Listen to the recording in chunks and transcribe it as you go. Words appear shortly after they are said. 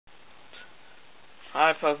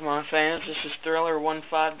Hi Pokemon fans, this is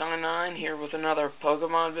Thriller1599 here with another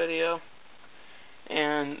Pokemon video,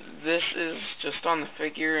 and this is just on the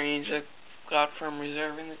figurines I got from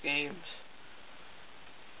reserving the games.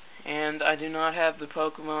 And I do not have the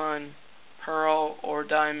Pokemon Pearl or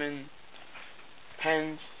Diamond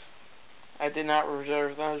pens. I did not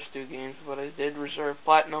reserve those two games, but I did reserve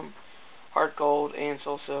Platinum, Heart Gold, and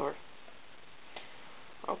Soul Silver.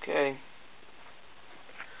 Okay.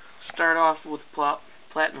 Start off with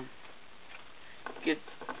Platinum. Get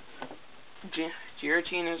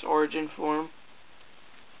Giratina's origin form.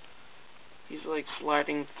 He's like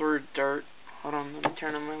sliding through dirt. Hold on, let me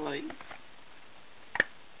turn on my light.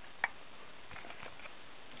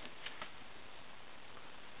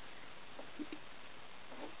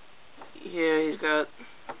 Yeah, he's got,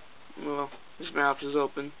 well, his mouth is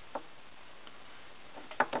open.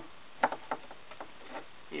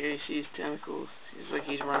 Yeah, you see his tentacles. He's like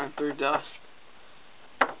he's running through dust.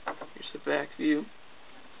 Here's the back view.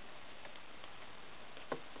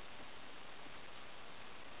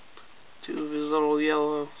 Two of his little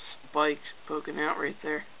yellow spikes poking out right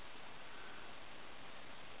there.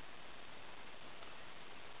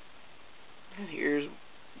 And here's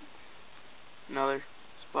another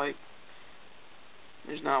spike.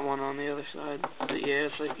 There's not one on the other side. But yeah,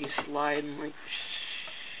 it's like he's sliding like.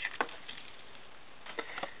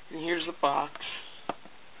 And here's the box.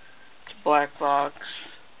 It's a black box.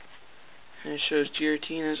 And it shows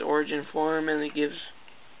Giratina's origin form, and it gives,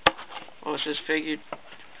 well, it says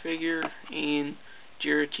figure in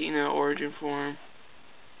Giratina origin form.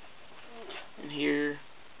 And here,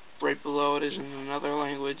 right below it, is in another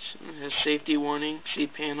language. It has safety warning, see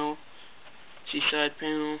panel, see side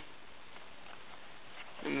panel.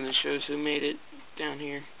 And then it shows who made it down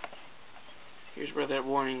here. Here's where that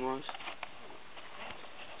warning was.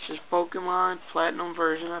 This is Pokemon Platinum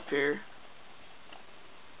version up here.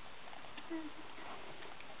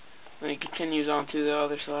 Then it continues on to the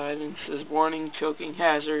other side and says warning, choking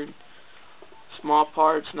hazard, small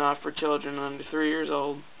parts not for children under 3 years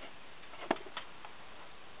old.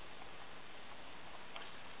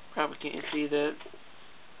 Probably can't see that.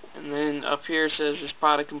 And then up here it says this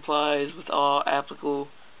product complies with all applicable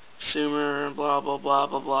consumer and blah blah blah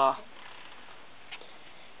blah blah.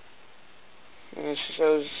 And it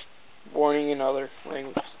shows warning in other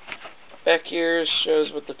languages. Back here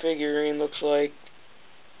shows what the figurine looks like.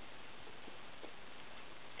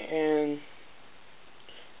 And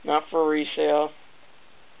not for resale.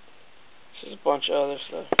 This is a bunch of other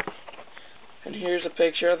stuff. And here's a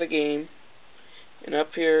picture of the game. And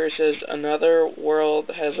up here it says another world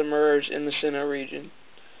has emerged in the Sinnoh region.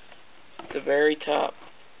 At the very top.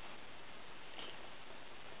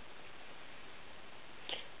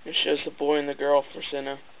 It shows the boy and the girl for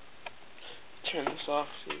Sinnoh. Turn this off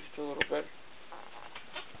so you feel a little better.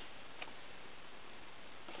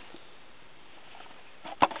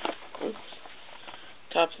 Oops.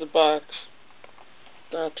 Top of the box.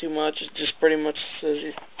 Not too much. It just pretty much says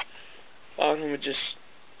it. Bottom would just,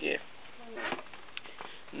 yeah.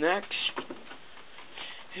 Next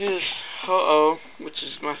is Ho-Oh, which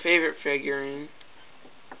is my favorite figurine.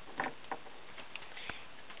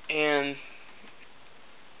 And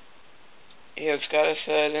yeah, it's got his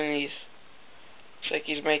head, and it's like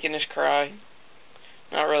he's making us cry.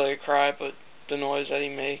 Not really a cry, but the noise that he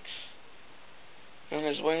makes. And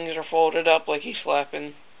his wings are folded up like he's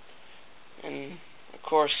flapping. And of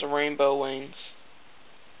course the rainbow wings.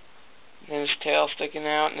 And his tail sticking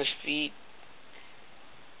out, and his feet.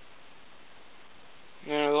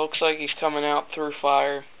 And it looks like he's coming out through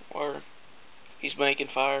fire, or he's making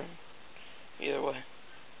fire. Either way.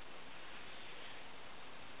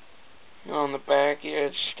 And on the back, yeah,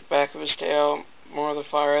 it's just the back of his tail, more of the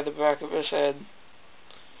fire at the back of his head,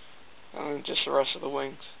 and then just the rest of the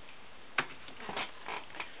wings.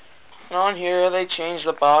 And on here, they changed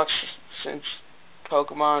the box since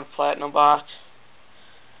Pokemon Platinum box,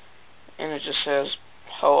 and it just says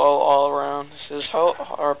Ho-Oh all around. It says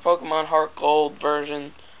our Pokemon Heart Gold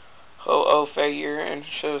version Ho-Oh figure, and it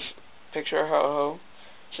shows a picture of Ho-Oh.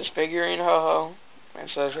 It says figurine Ho-Oh, and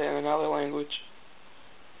it says it in another language.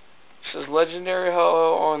 It says legendary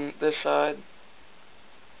Ho-Oh on this side.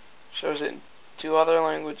 Shows it in two other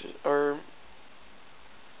languages, or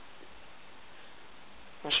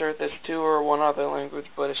I'm not sure if there's two or one other language,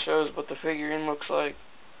 but it shows what the figurine looks like.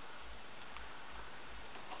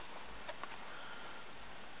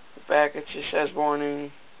 The back it just says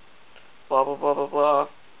warning, blah blah blah blah blah.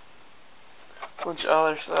 Bunch of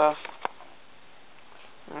other stuff.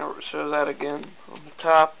 And it shows that again on the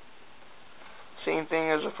top. Same thing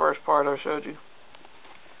as the first part I showed you.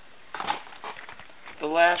 The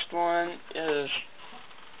last one is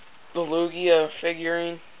the Lugia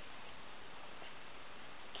figurine,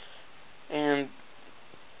 and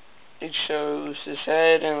it shows his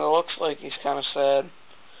head, and it looks like he's kind of sad.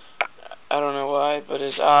 I don't know why, but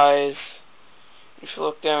his eyes, if you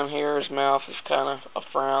look down here, his mouth is kind of a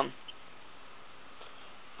frown.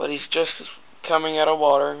 But he's just coming out of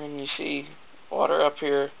water, and you see water up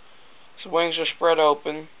here. His wings are spread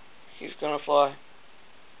open. He's gonna fly.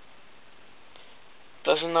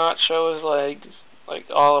 Does not show his legs, like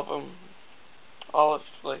all of them, all of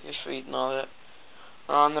like his feet and all that.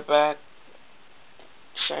 And on the back,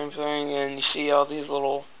 same thing, and you see all these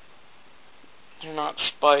little, they're not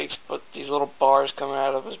spikes, but these little bars coming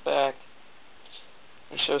out of his back.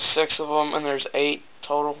 It shows 6 of them, and there's 8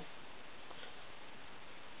 total.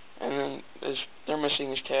 And then they're missing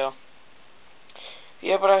his tail.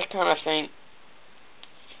 Yeah, but I kind of think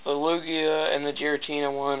the Lugia and the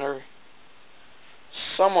Giratina one are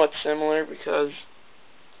somewhat similar because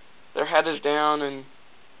their head is down, and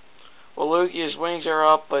well, Lugia's wings are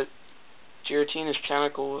up, but Giratina's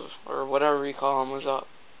tentacles, or whatever you call them, was up.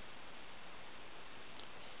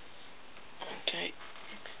 Okay,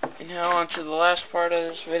 and now on to the last part of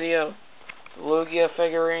this video, the Lugia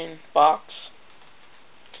figurine box.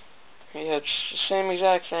 Yeah, it's the same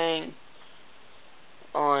exact thing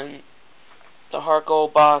on the Heart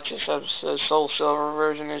Gold box, except it says Soul Silver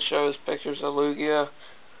version. It shows pictures of Lugia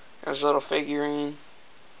and his little figurine.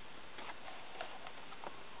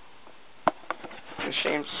 It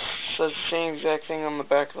says the same exact thing on the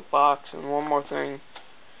back of the box, and one more thing,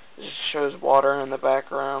 it shows water in the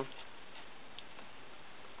background.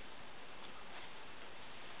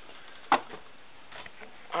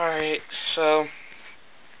 Alright, so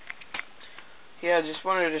yeah, I just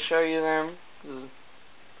wanted to show you them. I was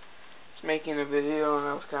making a video and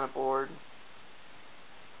I was kind of bored.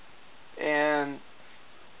 And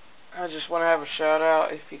I just want to have a shout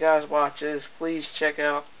out. If you guys watch this, please check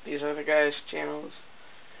out these other guys' channels.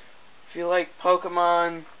 If you like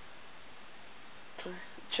Pokemon,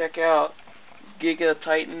 check out Giga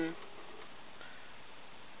Titan.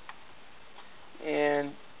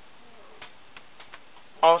 And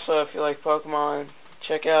also, if you like Pokemon,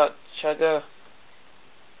 check out Chugga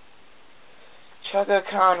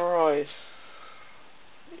Conroy's.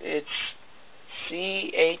 It's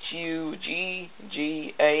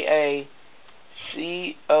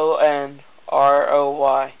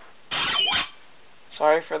CHUGGAACONROY.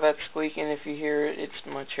 Sorry for that squeaking if you hear it. It's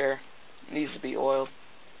my chair. It needs to be oiled.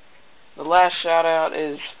 The last shout out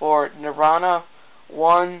is for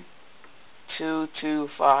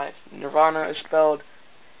Nirvana1225. Nirvana is spelled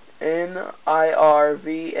Nirvana,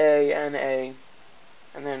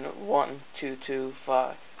 and then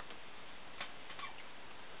 1225.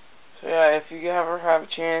 So yeah, if you ever have a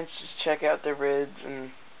chance, just check out their vids,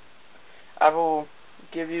 and I will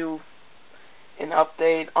give you an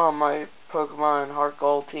update on my Pokemon Heart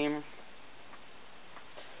Gold team.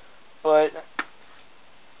 But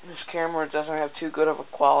this camera doesn't have too good of a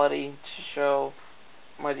quality to show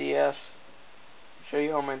my DS. Show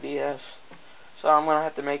you on my DS. So I'm gonna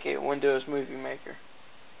have to make a Windows Movie Maker.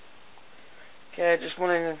 Okay, I just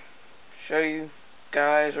wanted to show you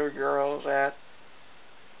guys or girls or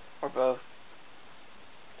both.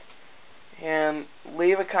 And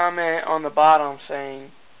leave a comment on the bottom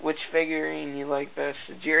saying which figurine you like best,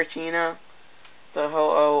 the Giratina, the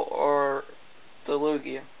Ho-Oh, or the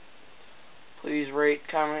Lugia. Please rate,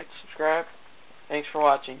 comment, subscribe. Thanks for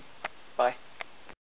watching.